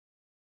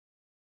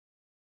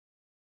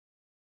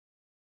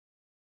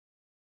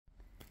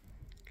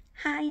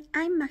Hi,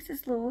 I'm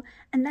Mrs. Lowe,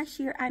 and this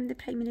year I'm the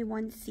Primary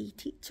 1C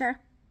teacher.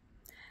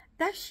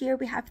 This year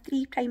we have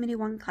 3 Primary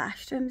 1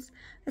 classrooms.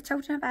 The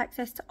children have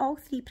access to all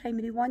 3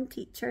 Primary 1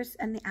 teachers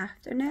in the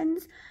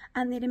afternoons,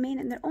 and they remain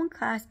in their own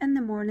class in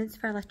the mornings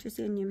for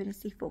literacy and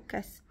numeracy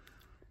focus.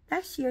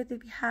 This year we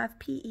have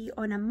PE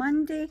on a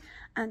Monday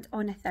and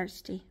on a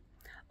Thursday.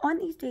 On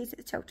these days,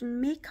 the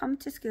children may come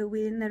to school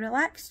wearing their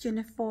relaxed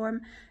uniform,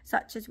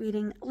 such as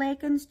wearing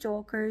leggings,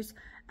 joggers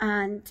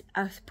and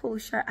a polo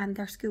shirt and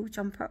their school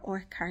jumper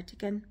or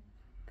cardigan.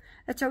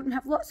 The children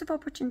have lots of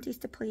opportunities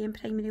to play in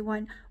Primary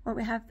 1 where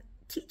we have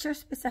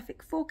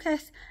teacher-specific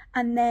focus,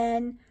 and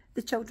then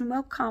the children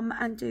will come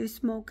and do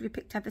small group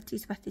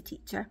activities with the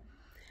teacher.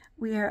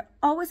 We're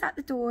always at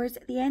the doors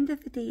at the end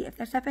of the day if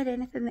there's ever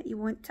anything that you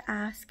want to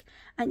ask,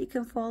 and you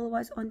can follow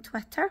us on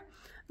Twitter.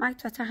 My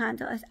Twitter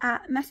handle is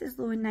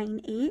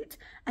 @MrsLowe98,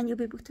 and you'll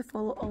be able to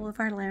follow all of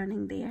our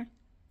learning there.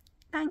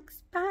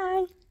 Thanks,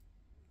 bye.